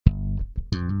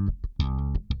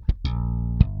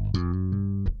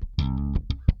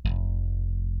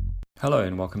Hello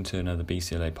and welcome to another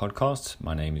BCLA podcast.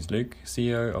 My name is Luke,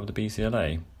 CEO of the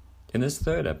BCLA. In this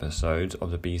third episode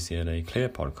of the BCLA Clear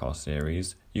podcast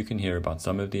series, you can hear about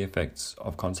some of the effects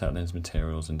of contact lens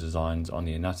materials and designs on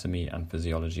the anatomy and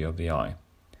physiology of the eye.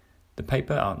 The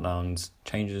paper outlines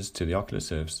changes to the ocular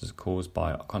surfaces caused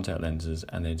by contact lenses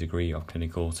and their degree of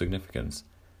clinical significance.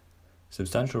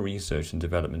 Substantial research and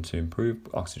development to improve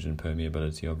oxygen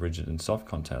permeability of rigid and soft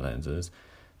contact lenses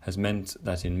has meant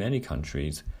that in many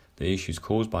countries, the issues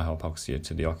caused by hypoxia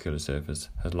to the ocular surface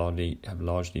have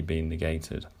largely been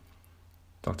negated.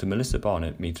 Dr. Melissa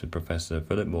Barnett meets with Professor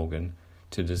Philip Morgan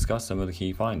to discuss some of the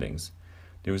key findings.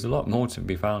 There is a lot more to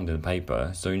be found in the paper,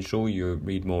 so ensure you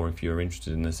read more if you are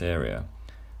interested in this area.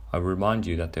 I will remind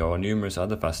you that there are numerous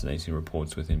other fascinating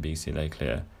reports within BCLA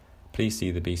Clear. Please see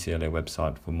the BCLA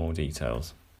website for more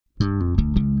details.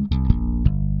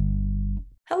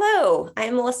 Hello,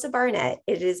 I'm Melissa Barnett.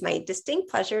 It is my distinct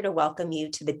pleasure to welcome you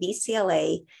to the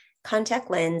BCLA Contact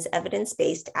Lens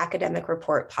Evidence-Based Academic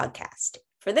Report podcast.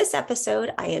 For this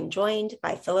episode, I am joined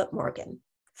by Philip Morgan.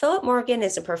 Philip Morgan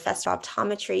is a professor of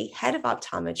optometry, head of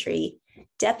optometry,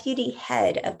 deputy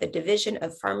head of the Division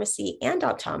of Pharmacy and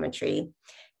Optometry,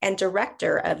 and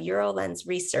director of Eurolens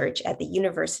Research at the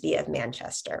University of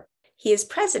Manchester. He is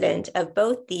president of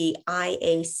both the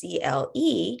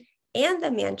IACLE and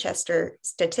the Manchester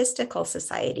Statistical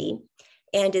Society,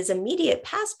 and is immediate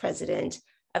past president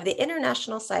of the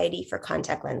International Society for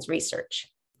Contact Lens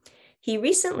Research. He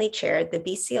recently chaired the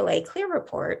BCLA Clear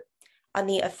Report on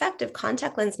the effect of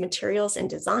contact lens materials and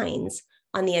designs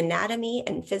on the anatomy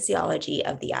and physiology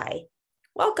of the eye.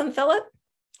 Welcome, Philip.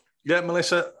 Yeah,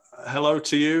 Melissa, hello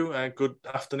to you. Good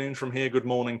afternoon from here. Good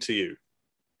morning to you.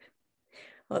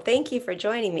 Well, thank you for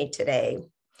joining me today.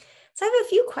 So I have a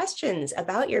few questions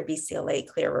about your BCLA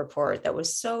Clear Report that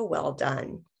was so well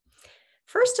done.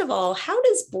 First of all, how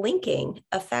does blinking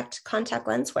affect contact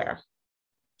lens wear?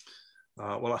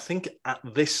 Well, I think at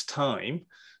this time,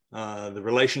 the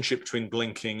relationship between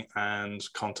blinking and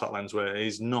contact lens wear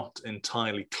is not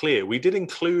entirely clear. We did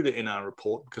include it in our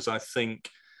report because I think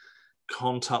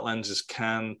contact lenses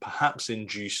can perhaps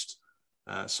induce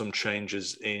some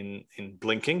changes in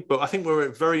blinking, but I think we're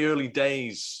at very early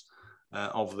days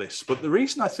of this. But the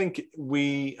reason I think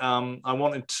I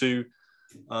wanted to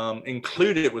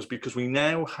include it was because we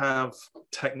now have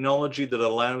technology that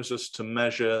allows us to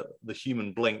measure the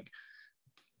human blink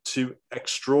to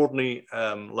extraordinary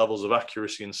levels of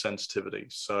accuracy and sensitivity.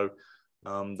 So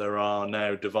there are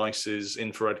now devices,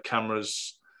 infrared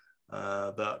cameras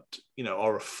that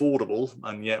are affordable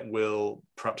and yet will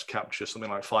perhaps capture something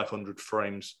like 500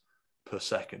 frames per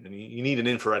second. And you need an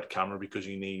infrared camera because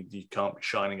you can't be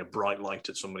shining a bright light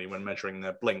at somebody when measuring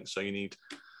their blink. So you need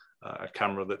a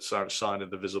camera that's outside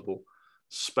of the visible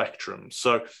spectrum.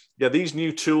 So yeah, these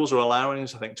new tools are allowing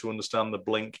us, I think, to understand the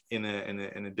blink in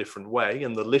a different way.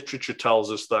 And the literature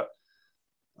tells us that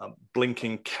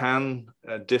blinking can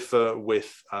differ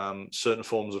with certain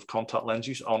forms of contact lens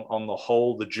use. On the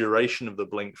whole, the duration of the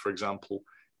blink, for example,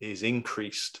 is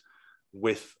increased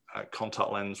with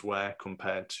contact lens wear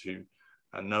compared to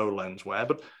no lens wear.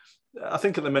 But I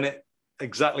think at the minute,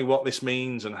 exactly what this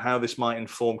means and how this might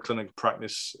inform clinical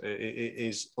practice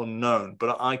is unknown.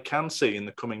 But I can see in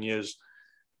the coming years,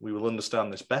 we will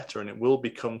understand this better and it will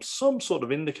become some sort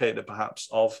of indicator perhaps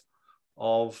of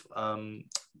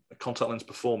contact lens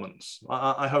performance.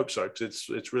 I hope so, because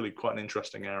it's really quite an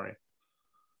interesting area.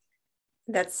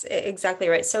 That's exactly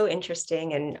right. So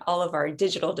interesting. And all of our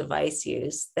digital device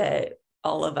use that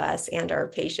all of us and our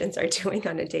patients are doing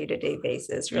on a day-to-day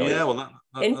basis really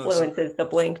influences the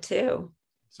blink too.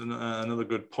 It's another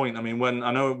good point. I mean,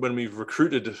 when we've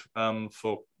recruited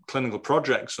for clinical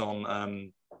projects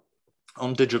on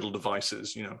digital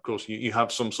devices, of course, you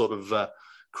have some sort of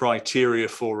criteria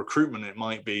for recruitment. It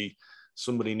might be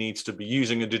somebody needs to be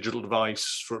using a digital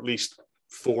device for at least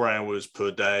 4 hours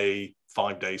per day,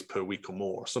 5 days per week or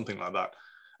more, something like that.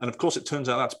 And of course, it turns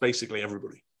out that's basically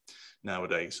everybody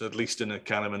nowadays, at least in a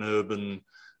kind of an urban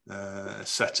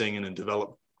setting in a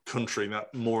developed country.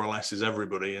 That more or less is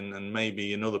everybody, and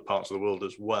maybe in other parts of the world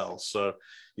as well. So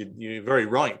you're very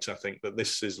right. I think that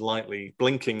this is likely,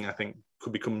 blinking, I think,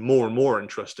 could become more and more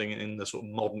interesting in the sort of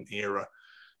modern era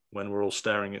when we're all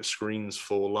staring at screens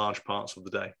for large parts of the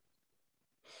day.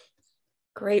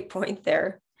 Great point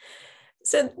there.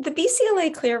 So the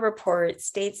BCLA Clear Report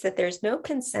states that there's no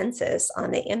consensus on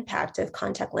the impact of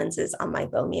contact lenses on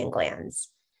meibomian glands.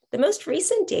 The most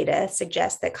recent data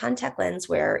suggests that contact lens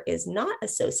wear is not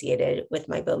associated with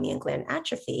meibomian gland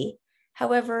atrophy.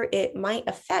 However, it might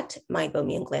affect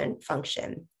meibomian gland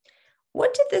function.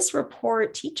 What did this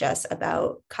report teach us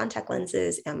about contact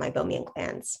lenses and meibomian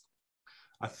glands?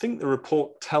 I think the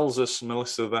report tells us,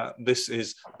 Melissa, that this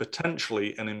is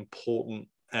potentially an important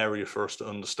area for us to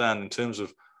understand in terms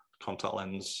of contact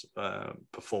lens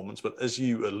performance. But as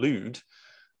you allude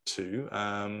to,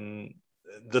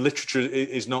 the literature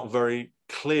is not very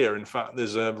clear. In fact,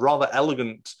 there's a rather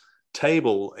elegant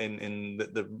table in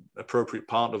the appropriate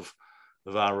part of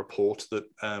our report that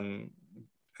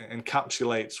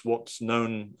encapsulates what's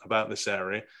known about this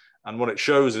area. And what it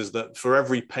shows is that for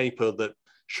every paper that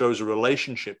shows a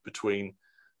relationship between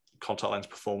contact lens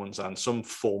performance and some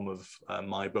form of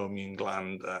meibomian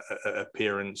gland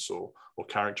appearance or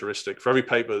characteristic, for every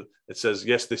paper that says,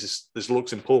 yes, this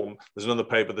looks important, there's another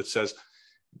paper that says,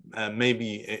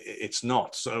 maybe it's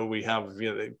not. So we have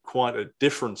quite a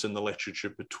difference in the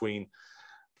literature between,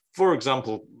 for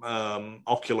example,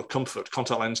 ocular comfort,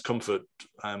 contact lens comfort,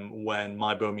 when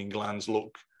meibomian glands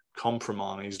look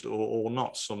compromised or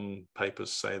not. Some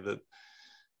papers say that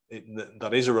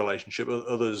that is a relationship.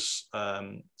 Others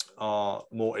are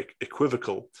more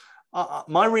equivocal.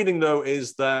 My reading, though,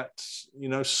 is that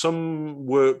some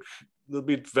work, there'll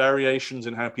be variations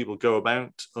in how people go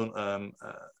about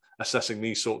assessing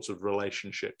these sorts of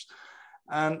relationships.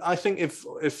 And I think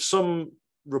if some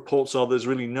reports are there's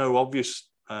really no obvious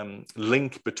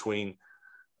link between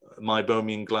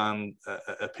meibomian gland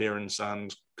appearance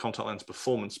and contact lens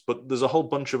performance, but there's a whole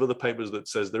bunch of other papers that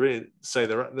says there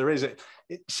is.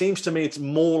 It seems to me it's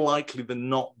more likely than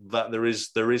not that there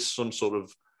is some sort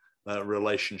of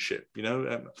relationship.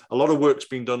 A lot of work's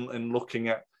been done in looking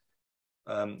at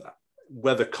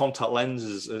whether contact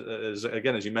lenses,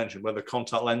 as you mentioned, whether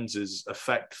contact lenses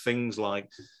affect things like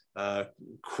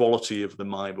quality of the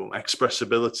meibum,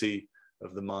 expressibility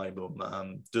of the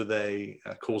meibum. Do they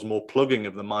cause more plugging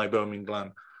of the meibomian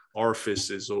gland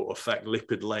orifices or affect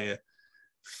lipid layer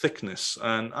thickness?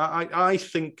 And I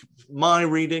think my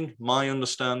reading, my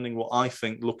understanding, what I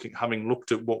think, having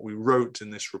looked at what we wrote in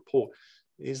this report,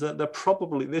 is that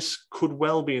this could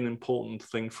well be an important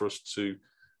thing for us to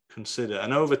consider.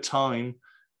 And over time,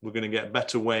 we're going to get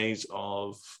better ways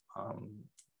of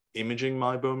imaging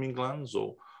meibomian glands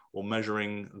or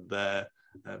measuring their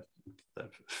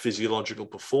physiological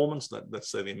performance,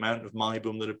 let's say the amount of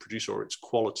meibum that it produces or its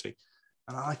quality.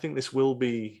 And I think this will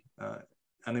be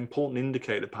an important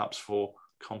indicator perhaps for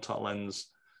contact lens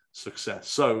success.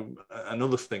 So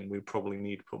another thing we probably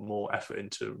need to put more effort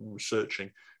into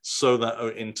researching, so that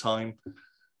in time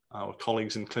our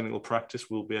colleagues in clinical practice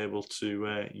will be able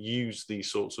to use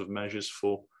these sorts of measures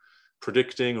for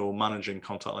predicting or managing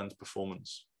contact lens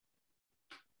performance.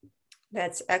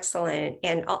 That's excellent.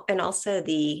 And also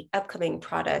the upcoming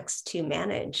products to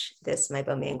manage this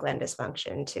meibomian gland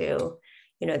dysfunction too.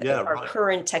 Our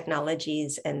current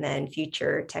technologies and then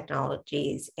future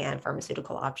technologies and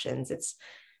pharmaceutical options. It's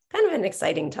kind of an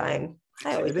exciting time.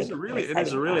 It is a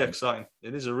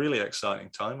really exciting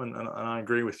time. And I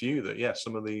agree with you that,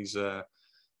 some of these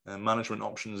management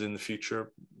options in the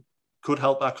future could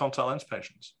help our contact lens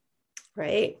patients.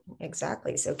 Right,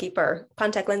 exactly. So keep our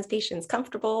contact lens patients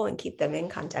comfortable and keep them in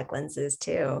contact lenses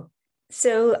too.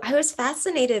 So I was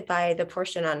fascinated by the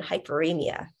portion on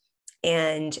hyperemia,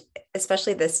 and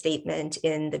especially the statement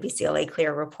in the BCLA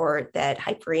CLEAR report that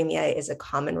hyperemia is a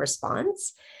common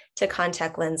response to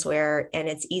contact lens wear, and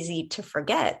it's easy to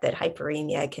forget that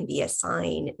hyperemia can be a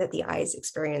sign that the eye is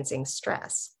experiencing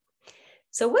stress.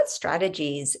 So what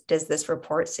strategies does this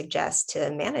report suggest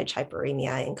to manage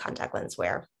hyperemia in contact lens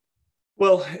wear?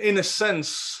 Well, in a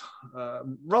sense,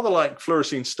 rather like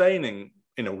fluorescein staining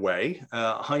in a way,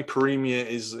 hyperemia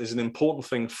is an important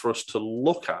thing for us to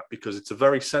look at because it's a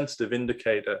very sensitive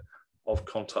indicator of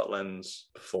contact lens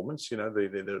performance.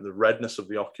 The redness of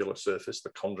the ocular surface,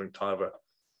 the conjunctiva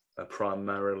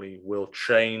primarily, will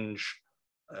change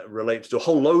related to a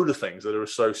whole load of things that are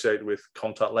associated with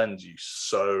contact lens use.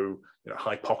 So,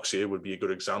 hypoxia would be a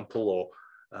good example, or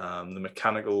the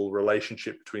mechanical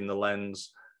relationship between the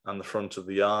lens and the front of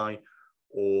the eye,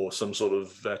 or some sort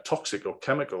of toxic or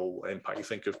chemical impact. You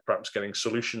think of perhaps getting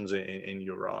solutions in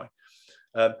your eye.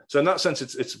 So in that sense,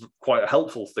 it's quite a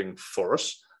helpful thing for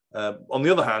us. On the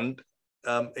other hand,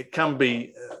 it can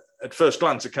be, at first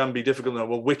glance, it can be difficult to know,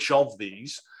 well, which of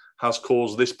these has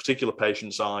caused this particular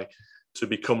patient's eye to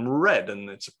become red? And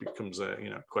it becomes a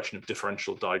question of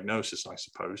differential diagnosis, I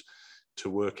suppose,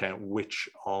 to work out which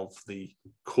of the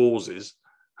causes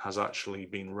has actually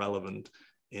been relevant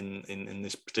in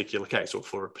this particular case or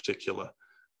for a particular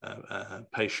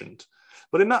patient.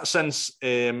 But in that sense,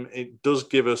 it does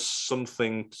give us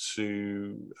something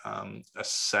to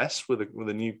assess with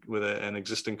an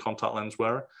existing contact lens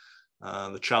wearer.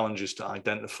 The challenge is to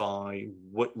identify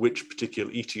which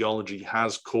particular etiology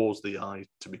has caused the eye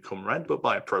to become red, but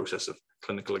by a process of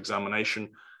clinical examination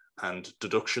and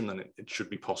deduction, then it should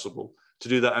be possible to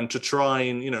do that and to try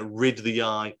and, rid the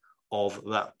eye of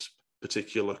that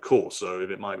particular cause. So if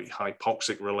it might be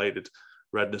hypoxic related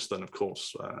redness, then of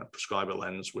course prescribe a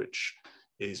lens which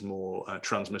is more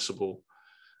transmissible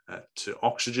to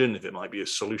oxygen. If it might be a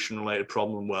solution related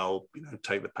problem, well,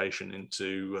 take the patient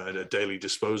into a daily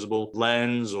disposable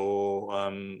lens,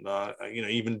 or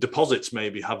even deposits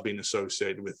maybe have been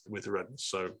associated with redness.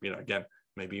 So again,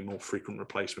 maybe more frequent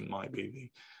replacement might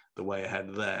be the way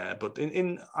ahead there. But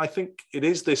I think it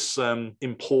is this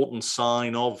important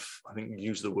sign of, I think you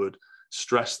used the word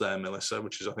stress there, Melissa,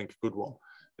 which is I think a good one.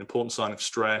 An important sign of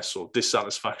stress or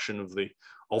dissatisfaction of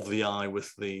the eye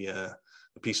with the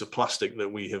piece of plastic that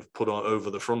we have put over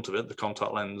the front of it, the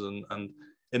contact lens, and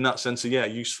in that sense, a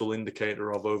useful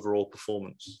indicator of overall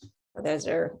performance. Those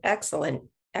are excellent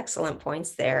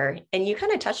points there. And you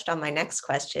kind of touched on my next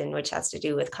question, which has to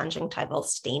do with conjunctival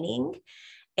staining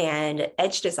and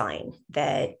edge design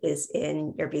that is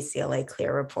in your BCLA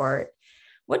CLEAR report.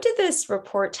 What did this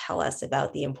report tell us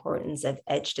about the importance of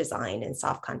edge design in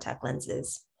soft contact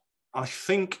lenses? I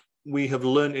think we have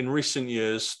learned in recent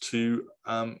years to,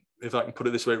 if I can put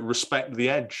it this way, respect the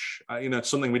edge. It's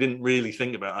something we didn't really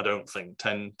think about, I don't think,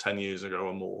 10 years ago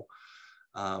or more.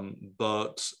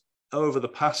 But over the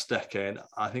past decade,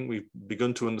 I think we've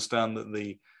begun to understand that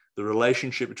the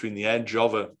relationship between the edge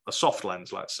of a soft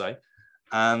lens, let's say,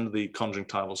 and the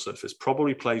conjunctival surface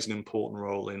probably plays an important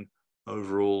role in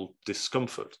overall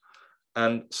discomfort.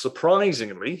 And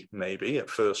surprisingly, maybe at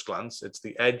first glance, it's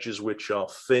the edges which are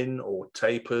thin or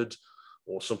tapered,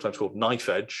 or sometimes called knife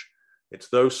edge. It's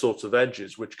those sorts of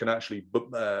edges which can actually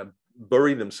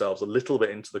bury themselves a little bit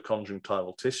into the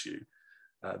conjunctival tissue.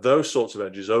 Those sorts of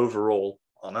edges overall,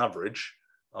 on average,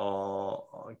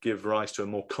 give rise to a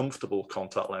more comfortable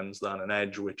contact lens than an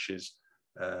edge which is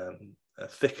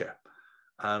thicker.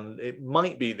 And it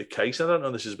might be the case, I don't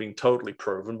know this has been totally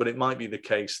proven, but it might be the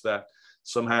case that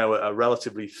somehow a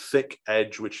relatively thick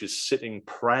edge which is sitting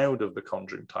proud of the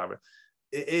conjunctiva,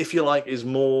 if you like, is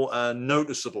more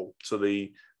noticeable to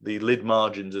the lid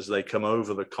margins as they come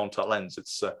over the contact lens.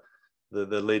 It's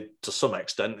the lid, to some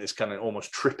extent, is kind of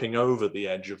almost tripping over the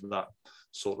edge of that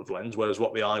sort of lens, whereas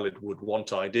what the eyelid would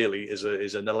want ideally is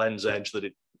a lens edge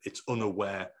that it's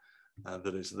unaware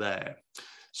that is there.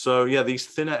 So these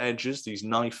thinner edges, these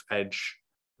knife edge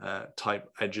type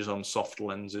edges on soft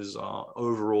lenses are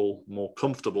overall more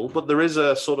comfortable, but there is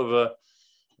a sort of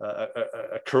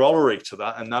a corollary to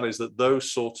that, and that is that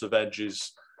those sorts of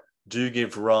edges do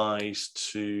give rise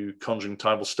to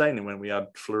conjunctival staining when we add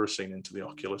fluorescein into the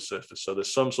ocular surface. So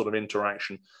there's some sort of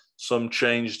interaction, some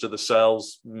change to the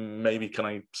cells, maybe can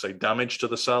I say damage to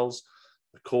the cells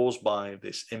caused by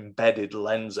this embedded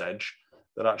lens edge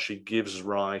that actually gives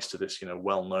rise to this,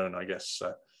 well-known, I guess,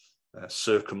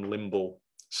 circumlimbal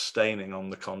staining on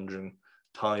the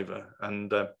conjunctiva.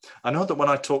 And I know that when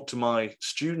I talk to my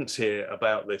students here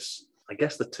about this, I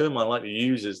guess the term I like to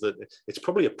use is that it's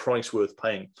probably a price worth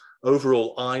paying.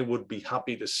 Overall, I would be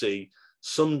happy to see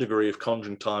some degree of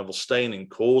conjunctival staining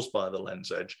caused by the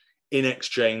lens edge in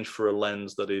exchange for a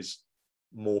lens that is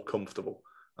more comfortable.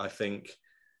 I think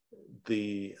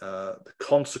the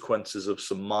consequences of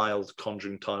some mild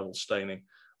conjunctival staining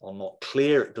are not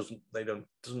clear. It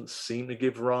doesn't seem to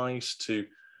give rise to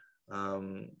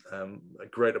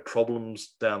greater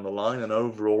problems down the line, and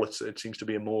overall it seems to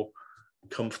be a more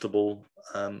comfortable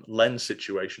lens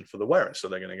situation for the wearer. So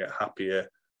they're going to get happier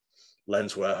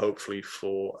lens wear, hopefully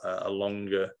for a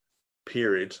longer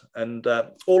period. And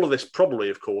all of this probably,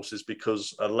 of course, is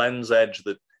because a lens edge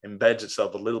that embeds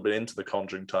itself a little bit into the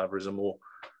conjunctiva is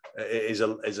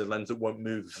a lens that won't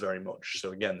move very much.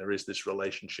 So again, there is this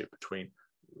relationship between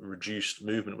reduced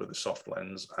movement with a soft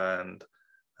lens and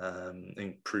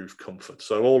improved comfort.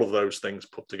 So all of those things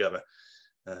put together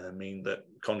mean that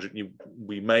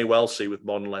we may well see with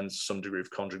modern lenses some degree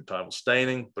of conjunctival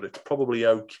staining, but it's probably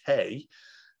okay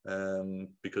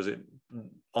because it,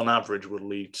 on average, will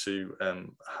lead to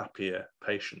happier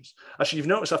patients. Actually, you've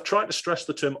noticed I've tried to stress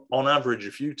the term on average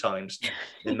a few times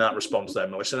in that response there,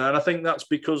 Melissa, and I think that's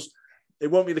because it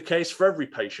won't be the case for every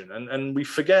patient. And we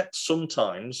forget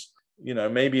sometimes,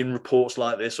 maybe in reports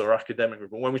like this or academic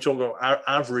reports, when we talk about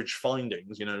average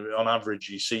findings, on average,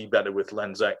 you see better with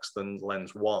lens X than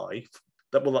lens Y.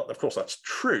 Of course, that's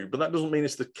true, but that doesn't mean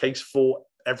it's the case for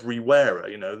every wearer.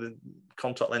 The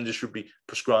contact lenses should be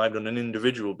prescribed on an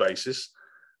individual basis,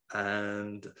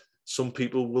 and some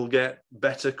people will get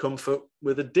better comfort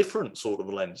with a different sort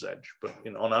of lens edge. But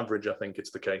on average, I think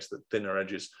it's the case that thinner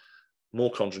edges,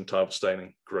 more conjunctival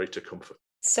staining, greater comfort.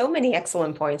 So many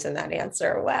excellent points in that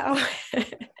answer. Wow.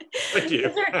 Thank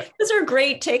you. Those are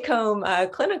great take-home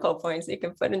clinical points that you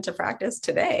can put into practice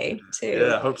today, too.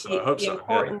 Yeah, I hope so. The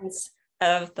importance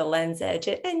of the lens edge.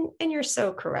 And you're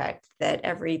so correct that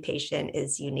every patient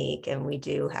is unique, and we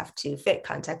do have to fit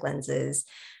contact lenses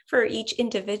for each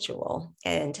individual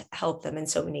and help them in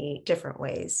so many different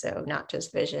ways. So not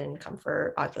just vision,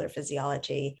 comfort, ocular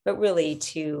physiology, but really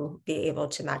to be able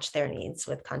to match their needs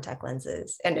with contact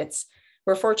lenses. And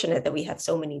we're fortunate that we have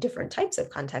so many different types of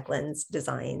contact lens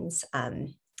designs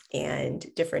and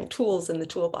different tools in the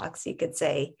toolbox, you could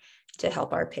say, to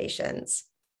help our patients.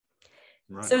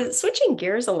 Right. So switching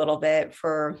gears a little bit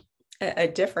for a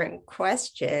different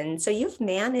question. So you've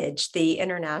managed the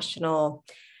international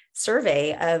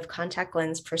survey of contact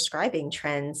lens prescribing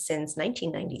trends since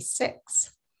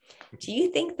 1996. Do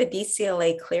you think the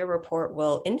BCLA CLEAR report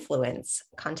will influence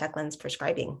contact lens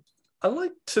prescribing? I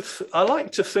like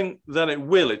to think that it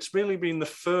will. It's really been the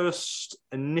first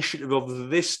initiative of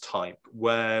this type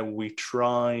where we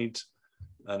tried,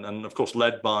 and of course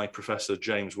led by Professor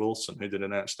James Wilson, who did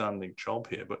an outstanding job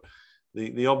here. But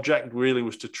the object really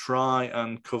was to try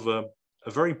and cover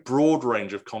a very broad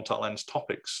range of contact lens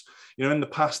topics. You know, in the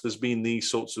past, there's been these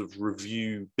sorts of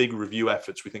big review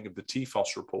efforts. We think of the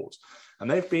TFOS reports, and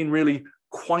they've been really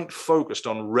quite focused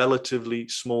on relatively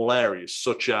small areas,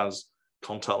 such as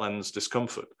contact lens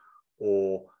discomfort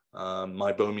or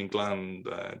meibomian gland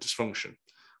dysfunction.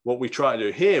 What we try to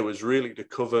do here was really to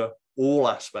cover all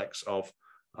aspects of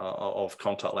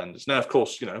contact lenses. Now, of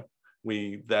course, you know,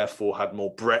 we therefore had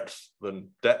more breadth than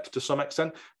depth to some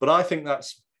extent, but I think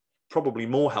that's probably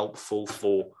more helpful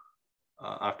for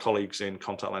our colleagues in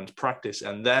contact lens practice,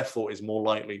 and therefore is more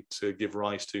likely to give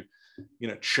rise to, you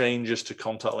know, changes to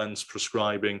contact lens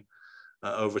prescribing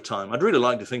over time. I'd really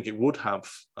like to think it would have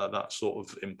that sort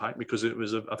of impact, because it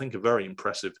was, I think, a very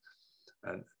impressive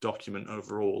document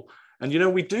overall. And, you know,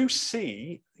 we do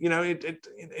see, you know,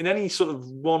 in any sort of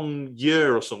 1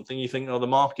 year or something, you think, oh, the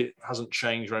market hasn't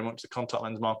changed very much. The contact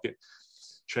lens market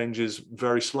changes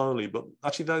very slowly, but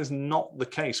actually that is not the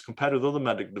case compared with other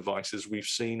medical devices we've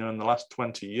seen in the last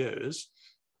 20 years.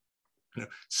 You know,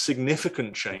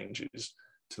 significant changes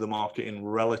to the market in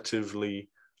relatively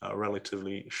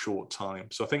short time.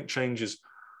 So I think changes,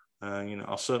 you know,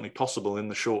 are certainly possible in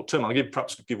the short term. I'll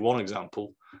perhaps give one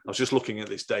example. I was just looking at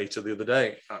this data the other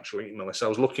day, actually, Melissa. I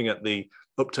was looking at the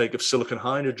uptake of silicone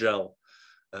hydrogel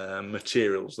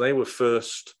materials. They were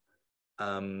first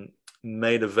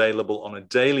made available on a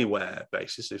daily wear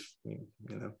basis. If you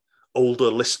know,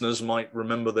 older listeners might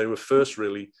remember, they were first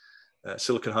really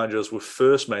silicone hydrogels were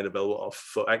first made available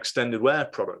for extended wear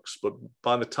products. But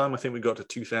by the time I think we got to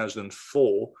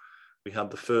 2004, we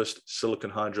had the first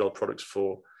silicone hydrogel products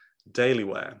for daily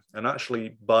wear. And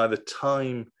actually, by the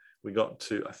time we got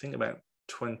to, I think, about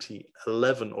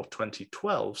 2011 or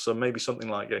 2012, so maybe something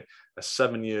like a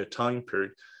 7-year time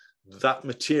period, that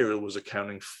material was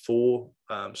accounting for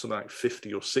something like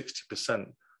 50 or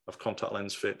 60% of contact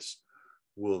lens fits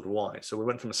worldwide. So we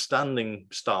went from a standing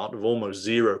start of almost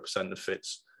 0% of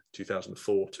fits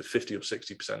 2004 to 50 or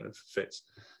 60% of fits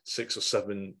 6 or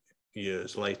 7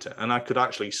 years later. And I could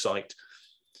actually cite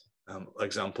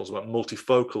examples about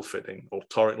multifocal fitting or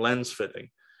toric lens fitting,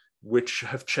 which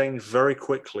have changed very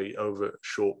quickly over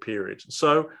short periods.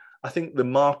 So I think the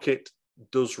market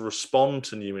does respond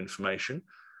to new information.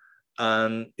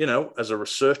 And, you know, as a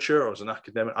researcher or as an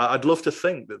academic, I'd love to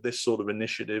think that this sort of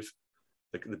initiative,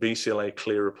 the BCLA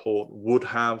CLEAR report, would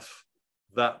have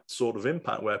that sort of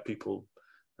impact where people,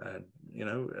 you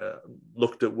know,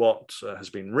 looked at what has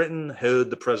been written, heard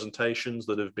the presentations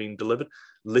that have been delivered,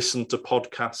 listened to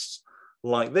podcasts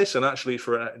like this, and actually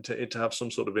for it to have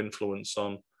some sort of influence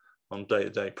on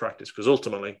day-to-day practice. Because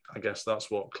ultimately, I guess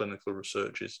that's what clinical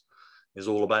research is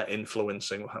all about,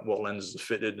 influencing what lenses are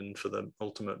fitted and for the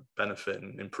ultimate benefit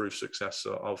and improved success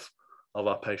of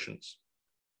our patients.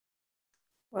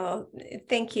 Well,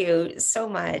 thank you so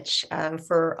much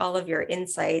for all of your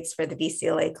insights for the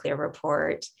BCLA CLEAR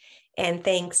report. And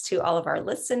thanks to all of our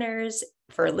listeners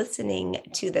for listening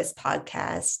to this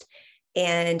podcast.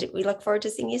 And we look forward to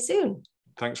seeing you soon.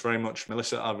 Thanks very much,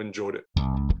 Melissa. I've enjoyed it.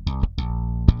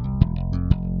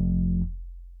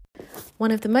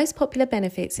 One of the most popular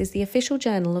benefits is the official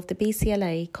journal of the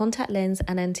BCLA, Contact Lens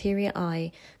and Anterior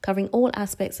Eye, covering all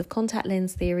aspects of contact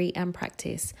lens theory and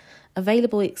practice.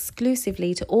 Available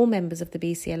exclusively to all members of the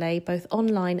BCLA, both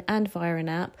online and via an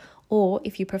app, or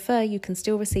if you prefer, you can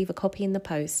still receive a copy in the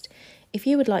post. If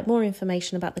you would like more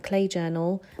information about the CLAY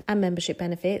Journal and membership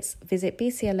benefits, visit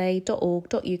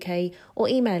bcla.org.uk or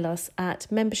email us at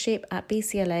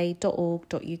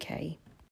membership@bcla.org.uk.